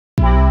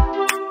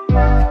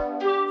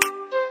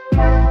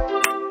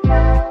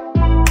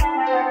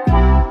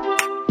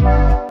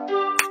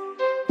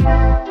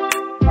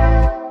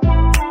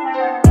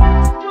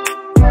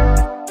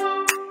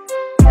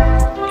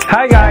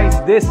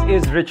this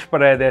is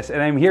𝗕𝗏𝗏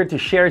and I'm here to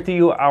share to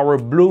you our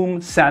Bloom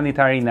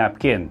Sanitary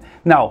Napkin.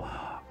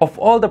 Now, of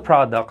all the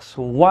products,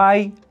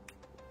 why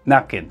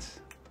napkins?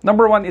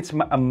 Number one, it's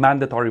a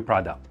mandatory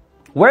product.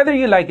 Whether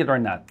you like it or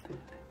not,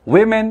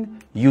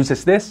 women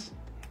uses this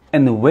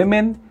and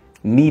women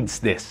needs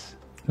this.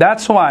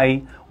 That's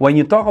why when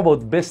you talk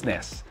about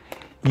business,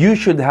 you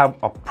should have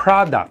a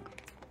product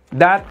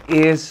that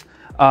is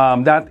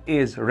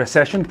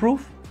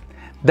recession-proof,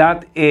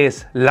 that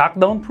is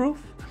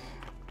lockdown-proof.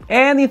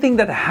 Anything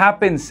that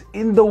happens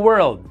in the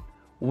world,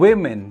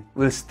 women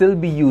will still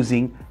be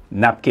using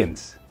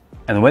napkins.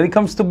 And when it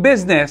comes to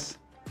business,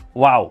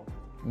 wow,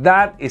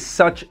 that is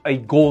such a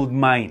gold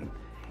mine.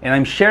 And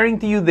I'm sharing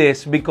to you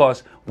this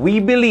because we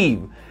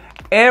believe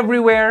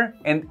everywhere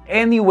and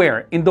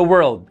anywhere in the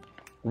world,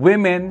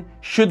 women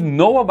should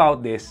know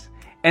about this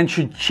and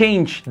should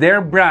change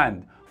their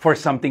brand for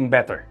something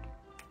better.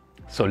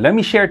 So let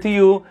me share to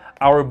you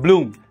our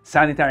Bloom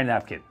Sanitary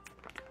Napkin.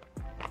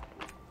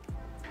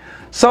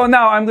 So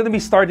now I'm going to be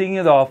starting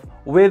it off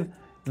with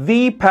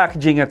the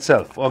packaging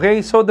itself.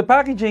 Okay, so the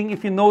packaging,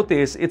 if you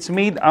notice, it's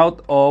made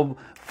out of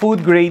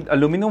food grade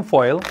aluminum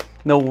foil.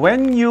 Now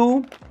when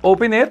you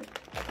open it,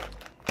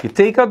 you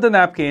take out the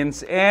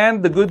napkins,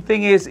 and the good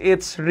thing is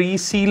it's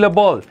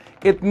resealable.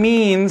 It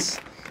means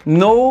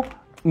no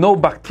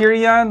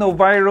bacteria, no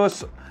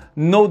virus,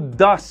 no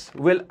dust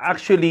will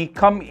actually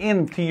come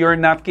into your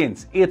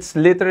napkins. It's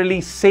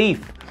literally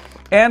safe.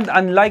 And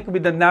unlike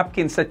with the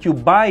napkins that you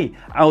buy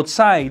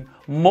outside,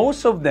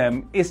 most of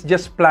them is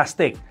just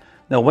plastic.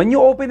 Now, when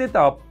you open it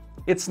up,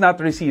 it's not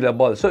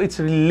resealable. So it's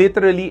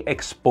literally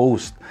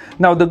exposed.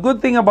 Now, the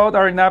good thing about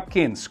our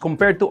napkins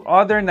compared to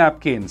other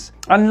napkins,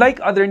 unlike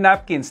other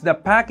napkins, the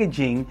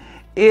packaging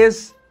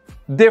is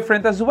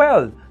different as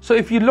well. So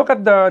if you look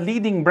at the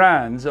leading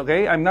brands,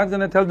 okay, I'm not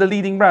going to tell the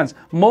leading brands.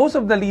 Most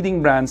of the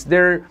leading brands,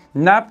 their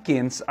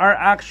napkins are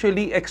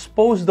actually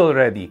exposed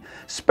already.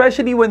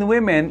 Especially when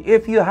women,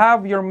 if you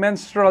have your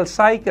menstrual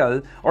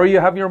cycle or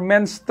you have your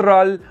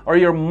menstrual or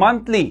your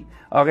monthly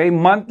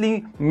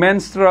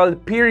menstrual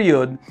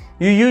period,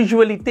 you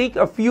usually take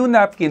a few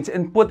napkins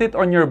and put it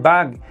on your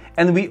bag.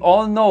 And we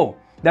all know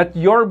that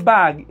your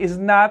bag is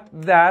not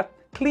that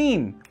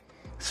clean.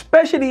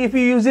 Especially if you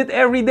use it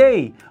every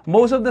day.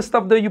 Most of the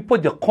stuff that you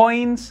put, the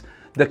coins,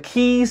 the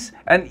keys,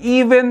 and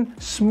even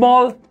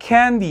small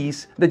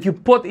candies that you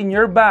put in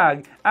your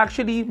bag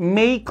actually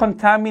may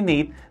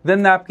contaminate the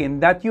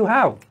napkin that you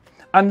have.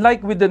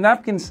 Unlike with the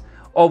napkins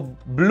of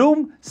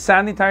Bloom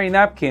Sanitary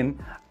Napkin,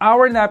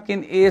 our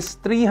napkin is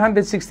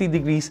 360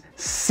 degrees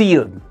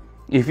sealed.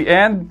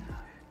 And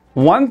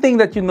one thing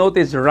that you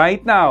notice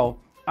right now,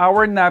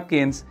 our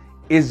napkins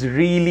is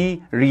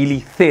really,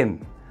 really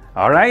thin.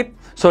 Alright,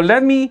 so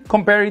let me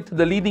compare it to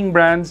the leading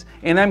brands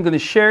and I'm going to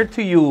share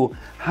to you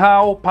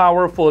how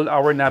powerful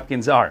our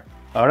napkins are.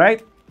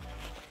 Alright,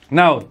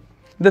 now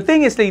the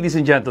thing is, ladies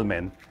and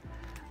gentlemen,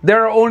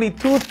 there are only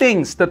two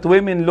things that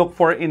women look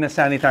for in a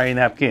sanitary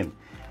napkin: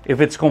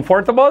 if it's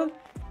comfortable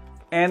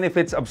and if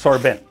it's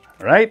absorbent.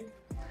 Right?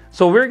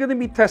 So we're going to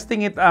be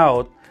testing it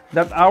out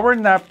that our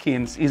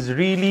napkins is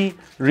really,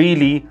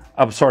 really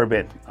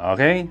absorbent.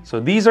 Okay, so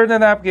these are the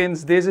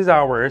napkins, this is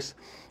ours.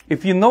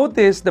 If you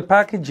notice the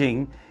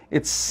packaging,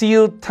 it's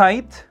sealed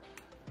tight,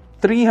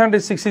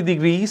 360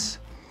 degrees.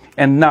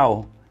 And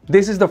now,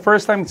 this is the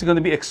first time it's going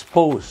to be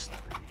exposed.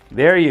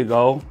 There you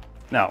go.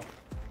 Now,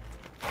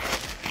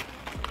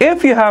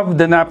 if you have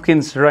the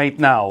napkins right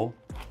now,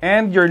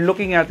 and you're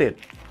looking at it,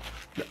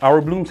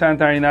 our Bloom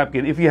Sanitary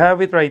Napkin, if you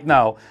have it right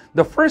now,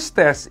 the first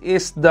test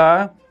is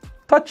the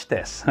touch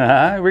test.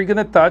 We're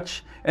going to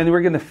touch and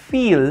we're going to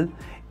feel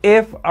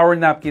if our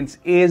napkins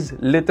is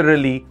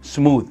literally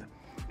smooth.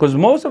 Because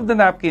most of the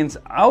napkins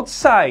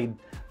outside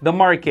the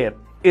market,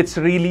 it's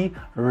really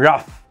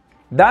rough.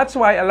 That's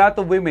why a lot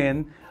of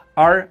women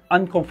are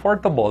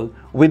uncomfortable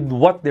with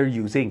what they're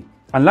using.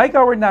 Unlike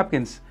our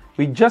napkins,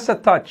 with just a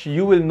touch,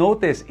 you will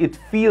notice it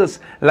feels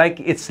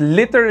like it's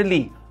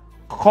literally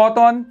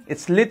cotton,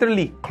 it's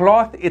literally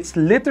cloth, it's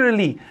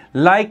literally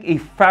like a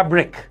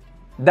fabric.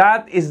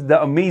 That is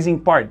the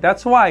amazing part.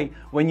 That's why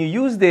when you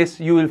use this,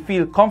 you will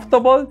feel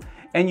comfortable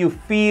and you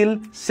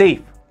feel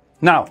safe.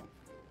 Now,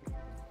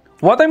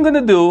 what I'm going to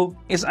do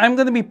is I'm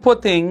going to be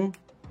putting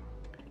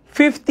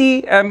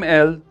 50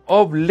 ml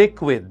of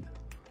liquid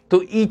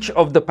to each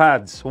of the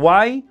pads.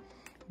 Why?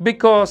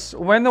 Because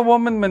when a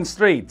woman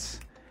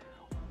menstruates,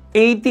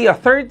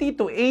 30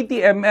 to 80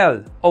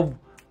 ml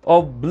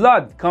of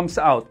blood comes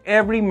out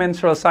every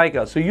menstrual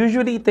cycle. So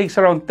usually it takes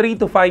around 3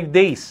 to 5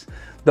 days,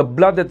 the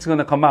blood that's going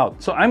to come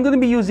out. So I'm going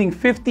to be using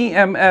 50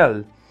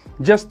 ml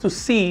just to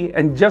see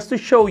and just to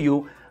show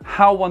you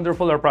how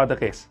wonderful our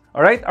product is.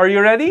 All right, are you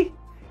ready?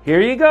 Here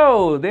you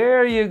go.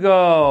 There you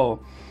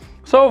go.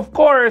 So, of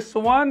course,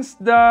 once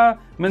the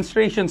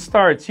menstruation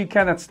starts, you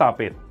cannot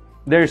stop it.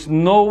 There's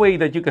no way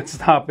that you can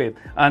stop it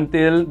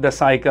until the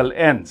cycle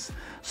ends.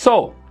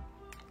 So,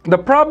 the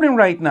problem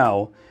right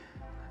now,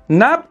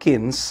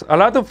 napkins, a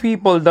lot of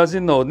people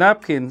doesn't know,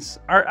 napkins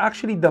are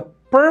actually the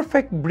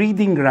perfect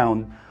breeding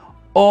ground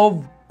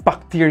of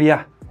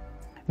bacteria.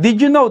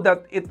 Did you know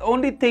that it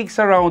only takes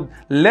around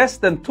less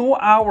than 2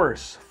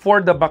 hours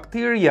for the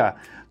bacteria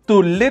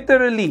to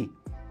literally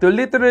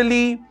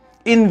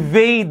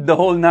invade the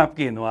whole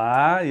napkin?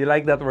 Wow, you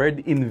like that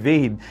word?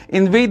 Invade.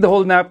 Invade the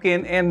whole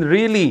napkin, and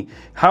really,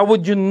 how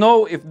would you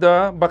know if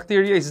the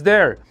bacteria is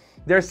there?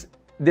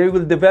 They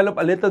will develop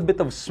a little bit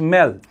of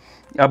smell,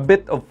 a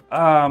bit of,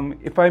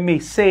 if I may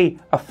say,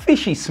 a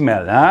fishy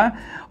smell,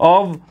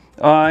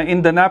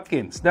 in the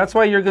napkins. That's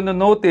why you're going to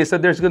notice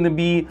that there's going to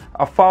be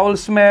a foul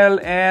smell,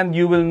 and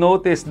you will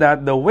notice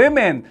that the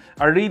women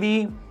are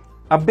really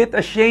a bit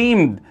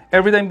ashamed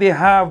every time they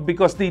have,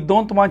 because they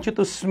don't want you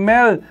to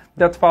smell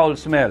that foul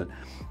smell.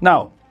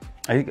 Now,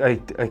 I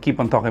keep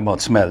on talking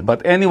about smell,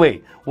 but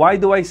anyway, why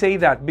do I say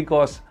that?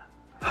 Because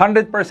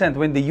 100%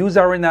 when they use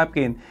our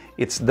napkin,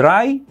 it's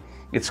dry,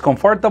 it's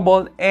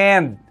comfortable,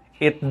 and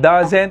it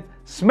doesn't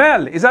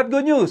smell. Is that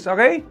good news?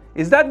 Okay?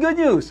 Is that good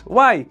news?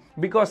 Why?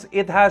 Because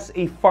it has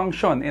a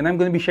function, and I'm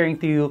going to be sharing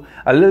to you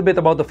a little bit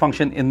about the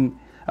function in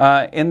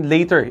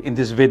later in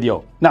this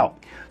video. Now,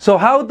 so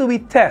how do we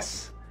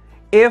test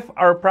if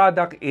our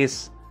product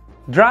is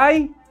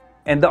dry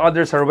and the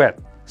others are wet?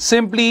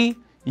 Simply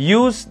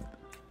use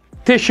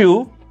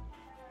tissue,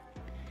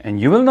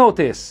 and you will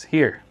notice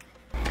here.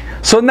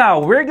 So now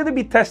we're going to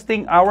be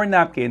testing our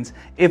napkins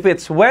if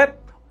it's wet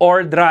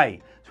or dry.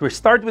 So we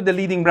start with the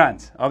leading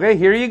brands. Okay,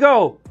 here you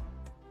go.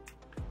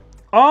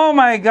 Oh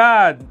my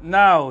God!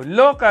 Now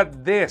look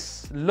at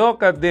this.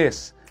 Look at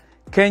this.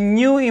 Can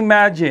you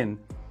imagine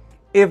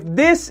if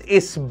this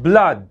is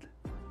blood,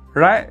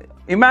 right?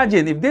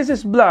 Imagine if this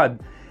is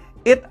blood,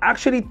 it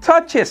actually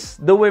touches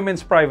the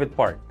women's private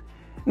part.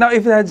 Now,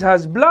 if it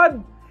has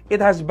blood, it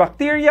has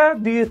bacteria,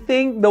 do you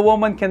think the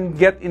woman can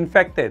get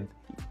infected?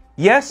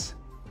 Yes,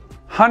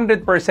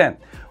 100%.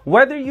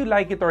 Whether you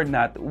like it or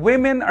not,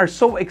 women are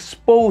so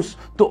exposed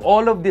to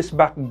all of this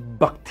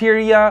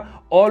bacteria,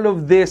 all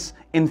of these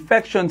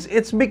infections.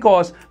 It's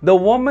because the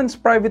woman's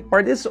private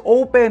part is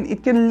open.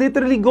 It can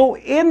literally go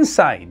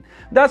inside.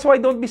 That's why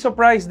don't be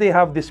surprised they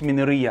have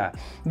dysmenorrhea,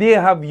 they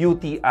have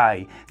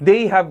UTI,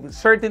 they have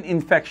certain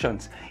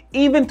infections,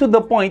 even to the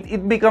point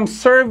it becomes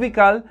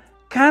cervical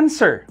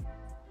cancer.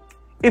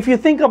 If you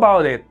think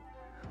about it,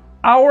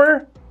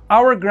 our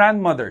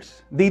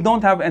grandmothers, they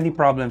don't have any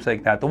problems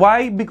like that.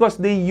 Why? Because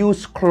they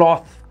use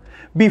cloth.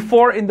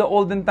 Before, in the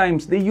olden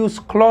times, they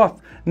used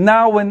cloth.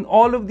 Now, when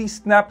all of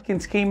these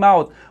napkins came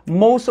out,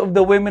 most of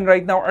the women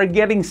right now are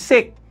getting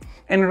sick.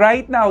 And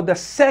right now, the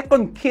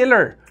second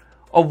killer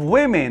of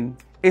women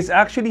is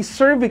actually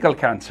cervical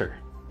cancer.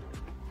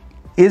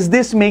 Is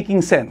this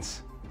making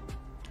sense?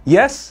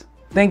 Yes?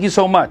 Thank you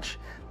so much.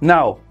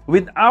 Now,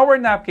 with our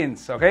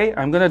napkins, okay,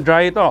 I'm gonna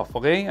dry it off,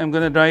 okay? I'm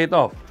gonna dry it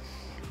off.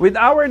 With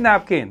our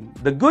napkin,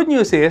 the good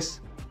news is,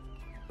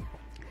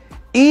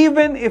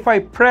 even if I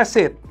press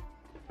it,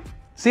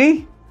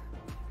 see?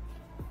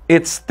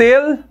 It's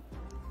still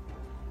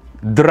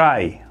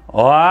dry.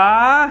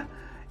 Ah,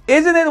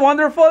 isn't it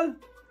wonderful?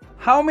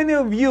 How many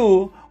of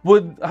you,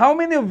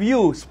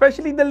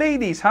 especially the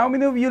ladies, how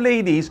many of you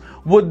ladies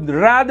would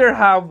rather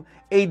have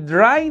a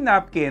dry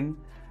napkin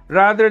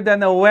rather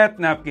than a wet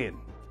napkin?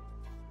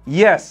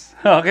 Yes,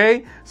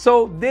 okay?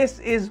 So this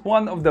is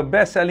one of the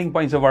best selling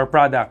points of our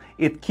product.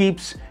 It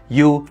keeps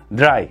you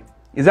dry.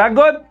 Is that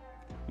good?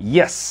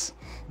 Yes.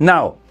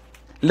 Now,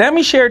 let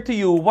me share to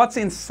you what's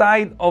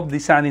inside of the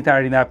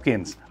sanitary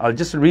napkins. I'll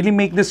just really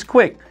make this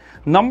quick.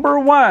 Number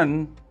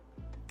one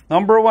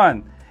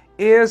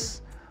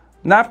is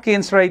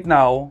napkins right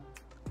now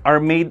are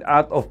made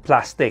out of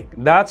plastic.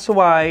 That's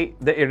why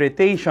the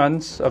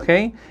irritations,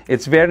 okay?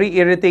 It's very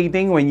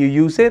irritating when you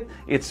use it.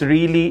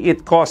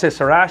 It causes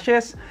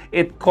rashes,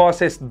 it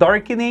causes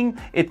darkening,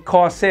 it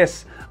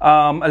causes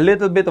a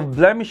little bit of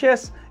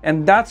blemishes,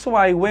 and that's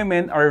why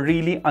women are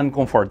really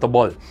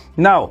uncomfortable.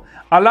 Now,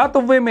 a lot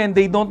of women,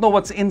 they don't know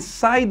what's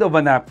inside of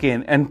a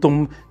napkin, and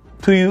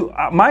to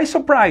my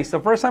surprise, the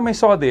first time I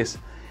saw this,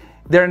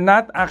 they're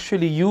not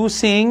actually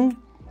using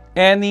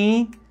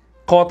any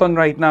cotton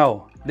right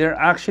now. They're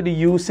actually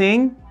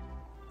using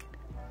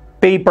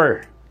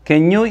paper.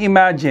 Can you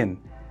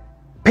imagine?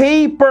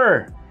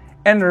 Paper!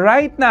 And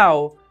right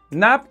now,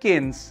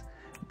 napkins,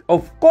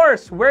 of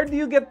course, where do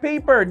you get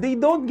paper? They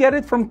don't get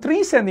it from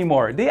trees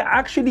anymore. They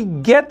actually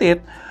get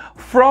it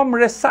from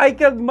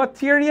recycled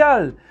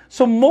material.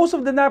 So most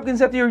of the napkins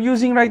that you're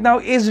using right now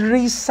is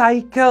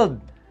recycled.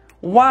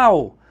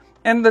 Wow!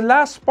 And the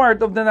last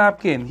part of the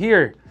napkin,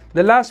 here,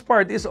 the last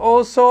part is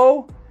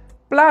also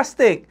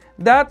plastic.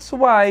 That's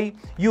why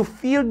you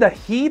feel the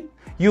heat,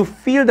 you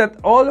feel that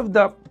all of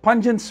the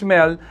pungent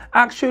smell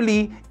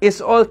actually is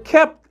all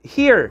kept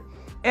here.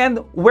 And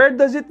where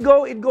does it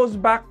go? It goes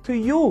back to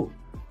you.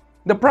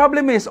 The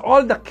problem is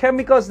all the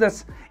chemicals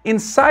that's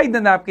inside the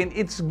napkin,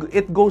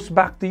 it goes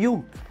back to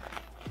you.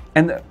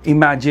 And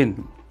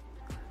imagine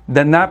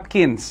the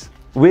napkins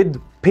with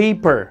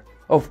paper.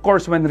 Of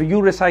course, when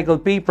you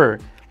recycle paper,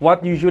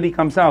 what usually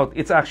comes out?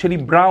 It's actually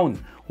brown.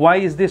 Why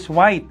is this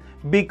white?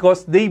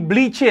 Because they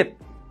bleach it.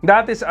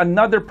 That is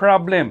another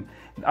problem.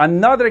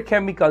 Another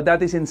chemical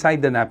that is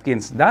inside the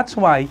napkins. That's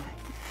why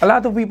a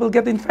lot of people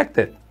get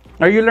infected.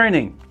 Are you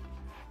learning?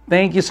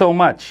 Thank you so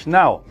much.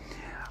 Now,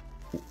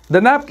 the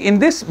napkin in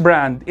this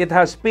brand, it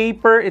has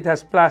paper, it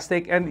has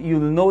plastic, and you'll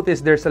notice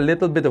there's a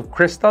little bit of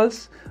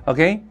crystals.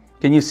 Okay,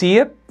 can you see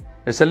it?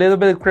 There's a little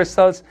bit of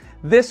crystals.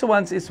 This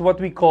one is what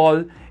we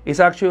call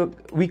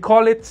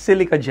it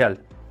silica gel.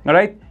 All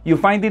right, you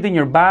find it in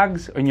your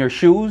bags, in your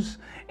shoes,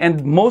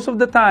 and most of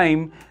the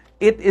time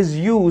it is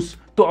used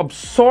to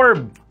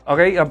absorb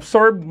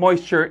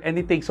moisture, and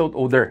it takes out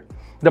odor.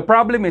 The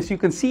problem is you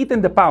can see it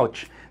in the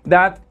pouch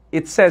that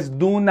it says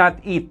do not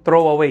eat,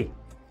 throw away,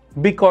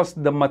 because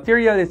the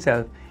material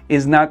itself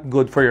is not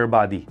good for your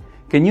body.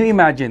 Can you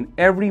imagine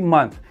every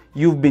month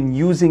you've been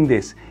using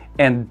this,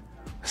 and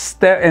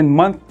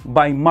month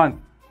by month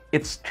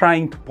it's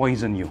trying to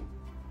poison you?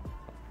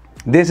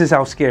 This is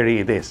how scary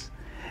it is.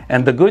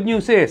 And the good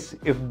news is,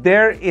 if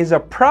there is a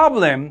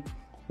problem,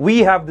 we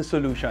have the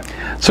solution.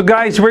 So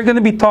guys, we're going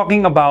to be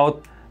talking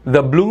about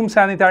the Bloom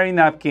Sanitary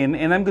Napkin,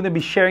 and I'm going to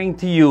be sharing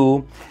to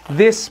you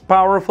this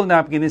powerful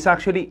napkin. Is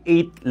actually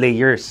 8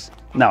 layers.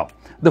 Now,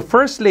 the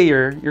first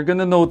layer, you're going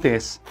to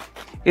notice,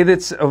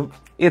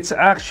 it's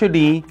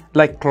actually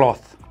like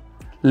cloth.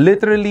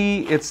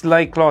 Literally, it's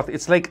like cloth.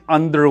 It's like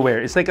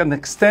underwear. It's like an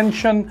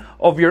extension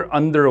of your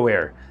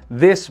underwear.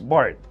 This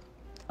part.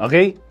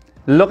 Okay?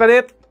 Look at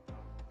it.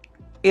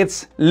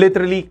 It's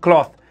literally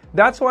cloth.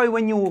 That's why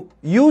when you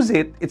use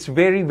it, it's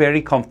very,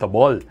 very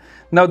comfortable.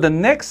 Now, the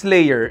next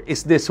layer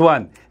is this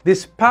one.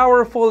 This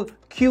powerful,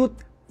 cute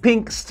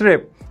pink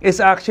strip is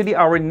actually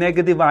our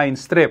negative ion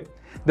strip.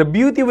 The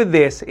beauty with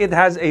this, it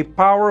has a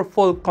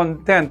powerful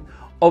content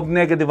of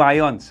negative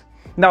ions.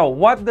 Now,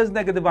 what does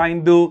negative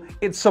ion do?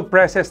 It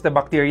suppresses the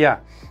bacteria.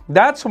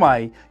 That's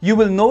why you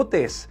will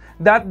notice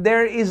that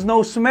there is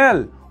no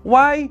smell.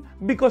 Why?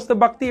 Because the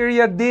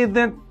bacteria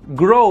didn't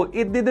grow.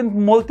 It didn't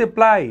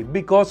multiply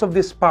because of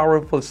this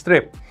powerful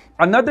strip.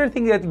 Another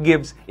thing that it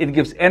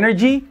gives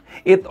energy.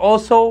 It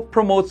also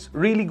promotes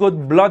really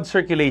good blood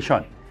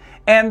circulation.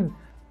 And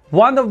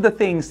one of the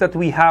things that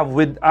we have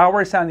with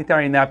our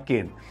sanitary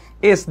napkin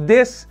is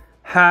this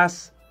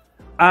has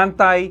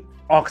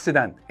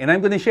antioxidant. And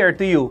I'm going to share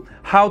to you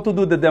how to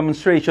do the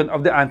demonstration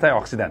of the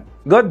antioxidant.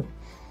 Good?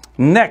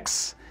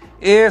 Next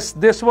is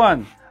this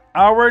one.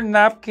 Our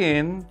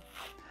napkin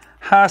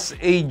has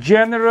a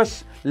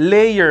generous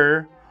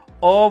layer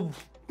of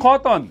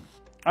cotton.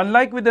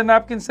 Unlike with the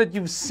napkins that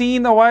you've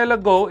seen a while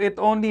ago, it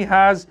only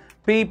has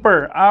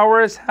paper.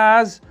 Ours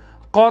has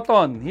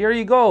cotton. Here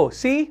you go.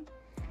 See?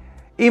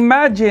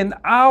 Imagine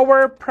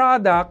our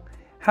product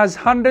has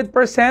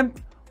 100%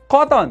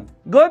 cotton.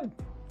 Good?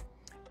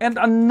 And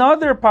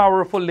another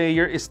powerful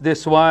layer is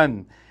this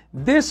one.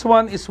 This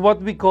one is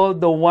what we call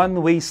the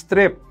one-way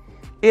strip.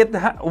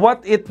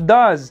 What it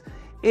does,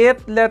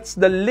 it lets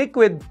the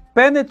liquid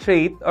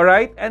penetrate, all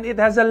right, and it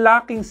has a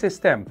locking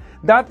system.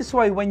 That is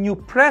why when you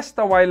pressed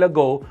a while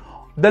ago,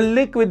 the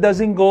liquid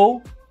doesn't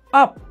go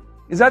up.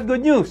 Is that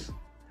good news?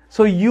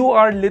 So you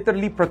are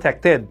literally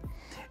protected.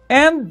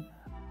 And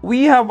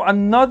we have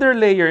another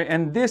layer,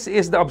 and this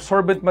is the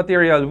absorbent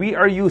material. We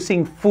are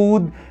using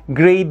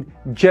food-grade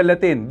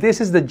gelatin.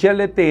 This is the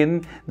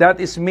gelatin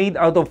that is made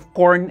out of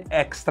corn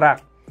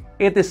extract.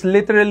 It is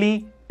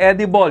literally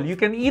edible. You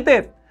can eat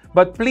it.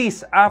 But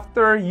please,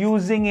 after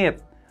using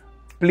it,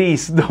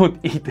 please don't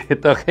eat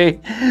it, okay?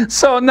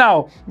 So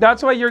now,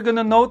 that's why you're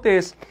gonna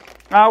notice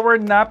our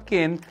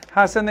napkin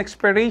has an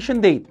expiration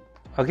date,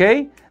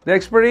 okay? The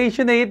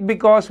expiration date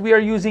because we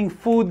are using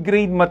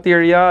food-grade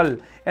material.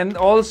 And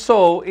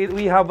also,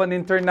 we have an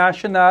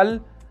international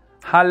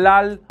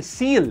halal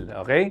seal,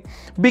 okay?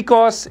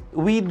 Because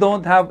we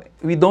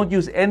don't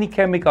use any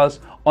chemicals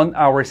on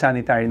our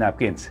sanitary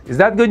napkins. Is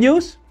that good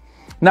news?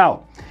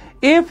 Now,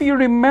 if you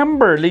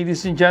remember,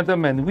 ladies and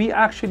gentlemen, we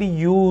actually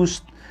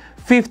used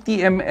 50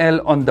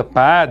 ml on the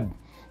pad.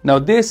 Now,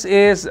 this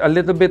is a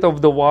little bit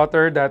of the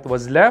water that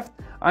was left.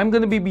 I'm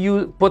going to be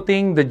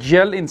putting the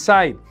gel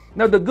inside.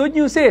 Now, the good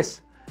news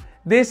is,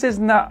 this is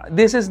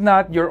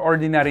not your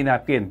ordinary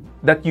napkin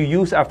that you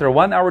use after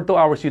 1 hour, 2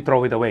 hours, you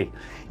throw it away.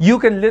 You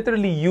can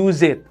literally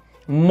use it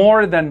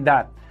more than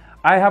that.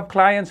 I have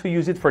clients who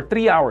use it for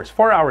 3 hours,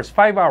 4 hours,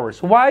 5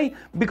 hours. Why?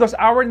 Because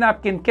our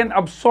napkin can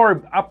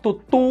absorb up to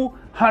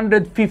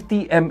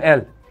 250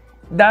 ml.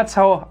 That's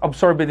how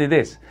absorbent it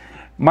is.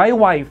 My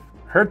wife,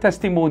 her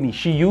testimony,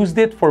 she used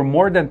it for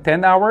more than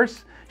 10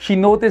 hours. She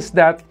noticed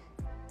that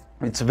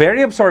it's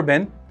very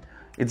absorbent,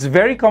 it's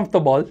very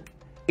comfortable,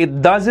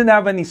 it doesn't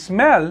have any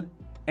smell,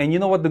 and you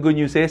know what the good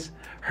news is?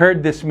 Her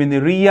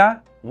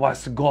dysmenorrhea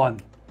was gone.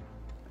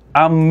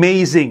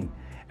 Amazing.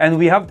 And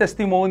we have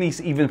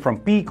testimonies even from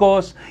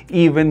PCOS,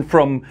 even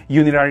from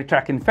urinary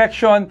tract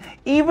infection,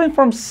 even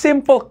from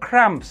simple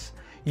cramps.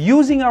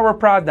 Using our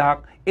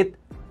product, it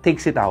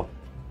takes it out.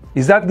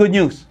 Is that good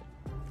news?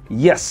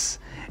 Yes.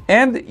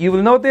 And you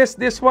will notice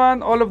this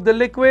one, all of the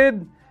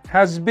liquid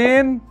has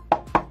been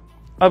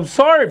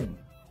absorbed.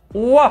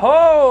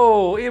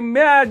 Whoa!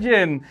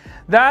 Imagine!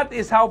 That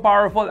is how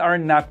powerful our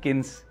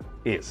napkins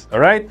is. All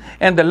right?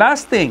 And the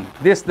last thing,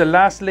 the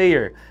last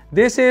layer.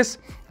 This is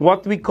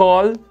what we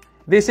call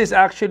This is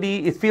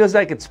actually, it feels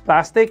like it's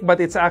plastic,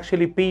 but it's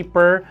actually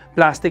paper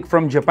plastic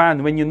from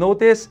Japan. When you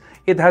notice,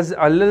 it has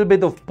a little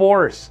bit of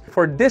pores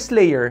for this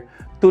layer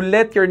to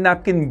let your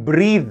napkin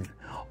breathe.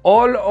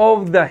 All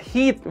of the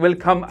heat will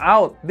come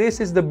out.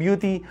 This is the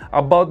beauty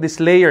about this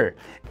layer.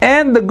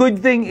 And the good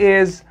thing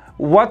is,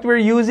 what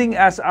we're using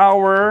as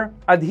our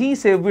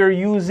adhesive, we're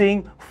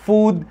using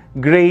food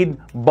grade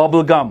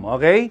bubble gum,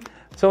 okay?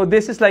 So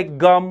this is like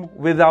gum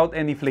without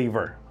any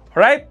flavor,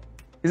 all right?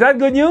 Is that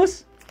good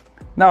news?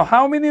 Now,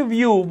 how many of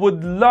you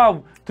would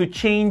love to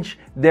change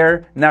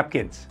their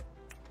napkins?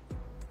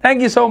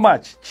 Thank you so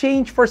much.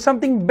 Change for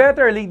something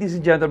better, ladies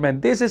and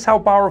gentlemen. This is how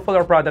powerful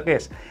our product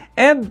is.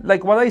 And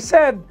like what I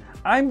said,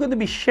 I'm going to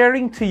be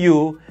sharing to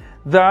you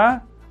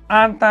the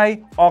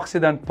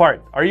antioxidant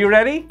part. Are you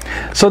ready?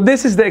 So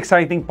this is the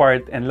exciting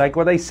part, and like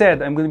what I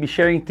said, I'm going to be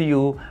sharing to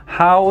you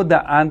how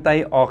the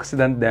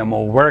antioxidant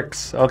demo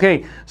works.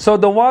 Okay, so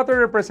the water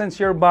represents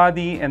your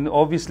body, and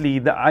obviously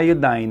the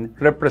iodine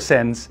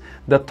represents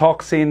the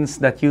toxins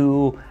that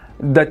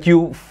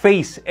you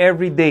face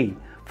every day,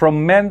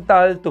 from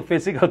mental to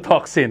physical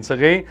toxins,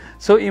 okay?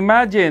 So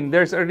imagine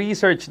there's a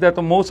research that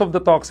most of the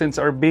toxins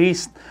are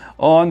based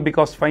on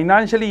because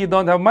financially you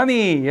don't have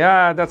money.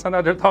 Yeah, that's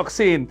another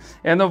toxin.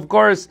 And of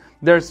course,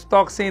 there's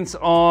toxins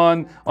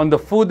on the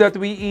food that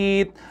we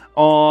eat,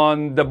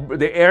 on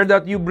the air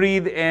that you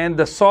breathe, and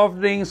the soft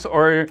drinks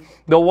or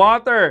the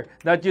water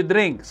that you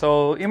drink.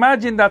 So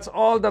imagine that's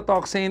all the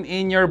toxin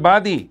in your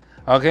body,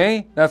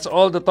 okay? That's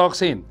all the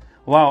toxin.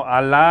 Wow,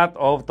 a lot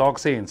of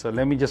toxins. So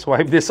let me just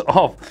wipe this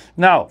off.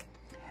 Now,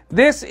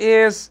 this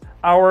is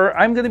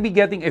I'm going to be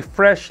getting a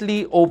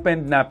freshly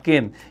opened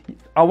napkin.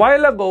 A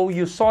while ago,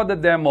 you saw the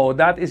demo.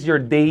 That is your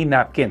day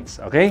napkins,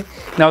 okay?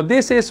 Now,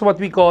 this is what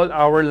we call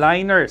our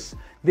liners.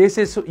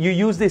 You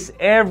use this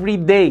every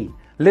day.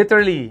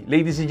 Literally,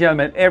 ladies and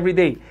gentlemen, every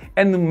day.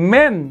 And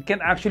men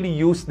can actually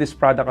use this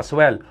product as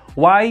well.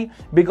 Why?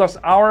 Because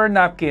our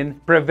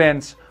napkin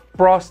prevents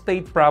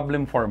prostate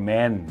problem for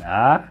men.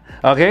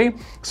 Okay?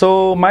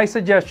 So my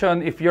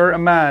suggestion, if you're a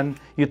man,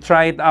 you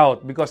try it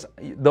out, because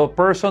the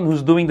person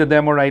who's doing the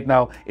demo right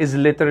now is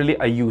literally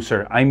a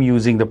user. I'm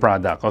using the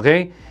product,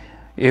 okay?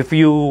 If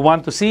you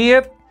want to see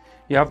it,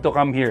 you have to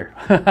come here.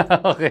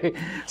 Okay?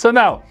 So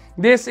now,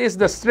 this is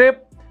the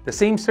strip, the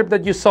same strip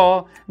that you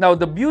saw. Now,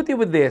 the beauty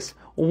with this,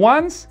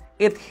 once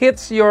it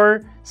hits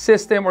your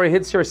system or it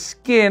hits your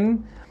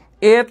skin,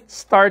 it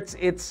starts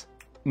its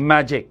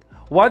magic.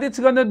 What it's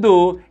going to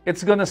do,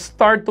 it's going to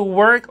start to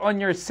work on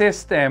your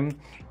system.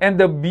 And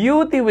the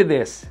beauty with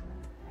this,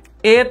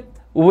 it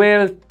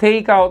will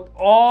take out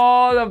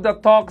all of the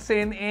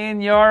toxin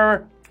in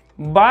your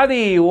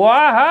body.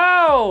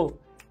 Wow!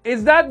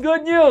 Is that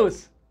good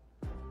news?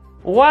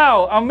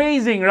 Wow,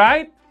 amazing,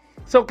 right?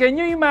 So can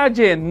you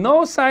imagine,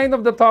 no sign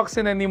of the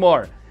toxin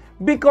anymore?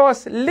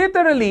 Because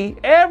literally,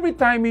 every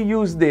time you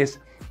use this,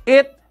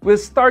 it will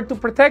start to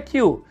protect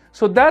you.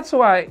 So that's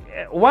why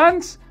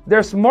once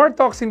there's more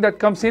toxin that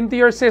comes into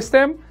your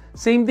system,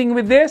 same thing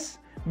with this,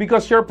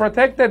 because you're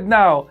protected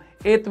now,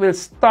 it will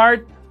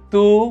start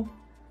to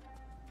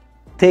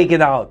take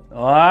it out.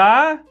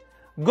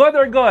 Good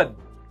or good?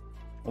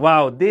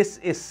 Wow, this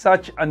is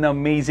such an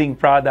amazing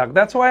product.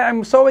 That's why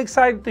I'm so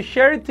excited to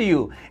share it to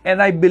you.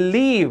 And I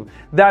believe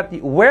that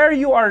where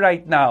you are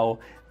right now,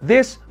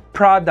 this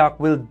product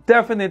will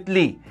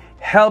definitely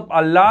help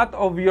a lot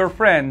of your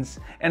friends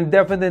and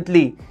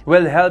definitely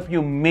will help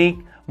you make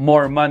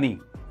more money.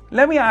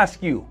 Let me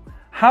ask you,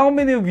 how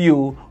many of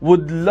you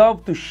would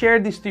love to share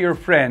this to your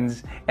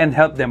friends and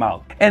help them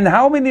out? And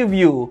how many of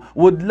you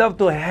would love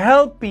to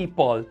help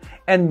people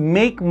and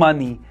make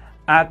money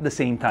at the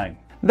same time?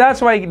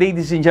 That's why,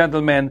 ladies and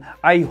gentlemen,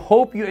 I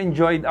hope you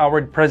enjoyed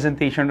our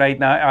presentation right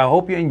now. I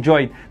hope you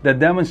enjoyed the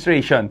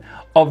demonstration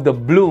of the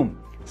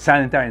Bloom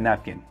Sanitary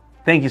Napkin.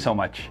 Thank you so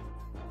much.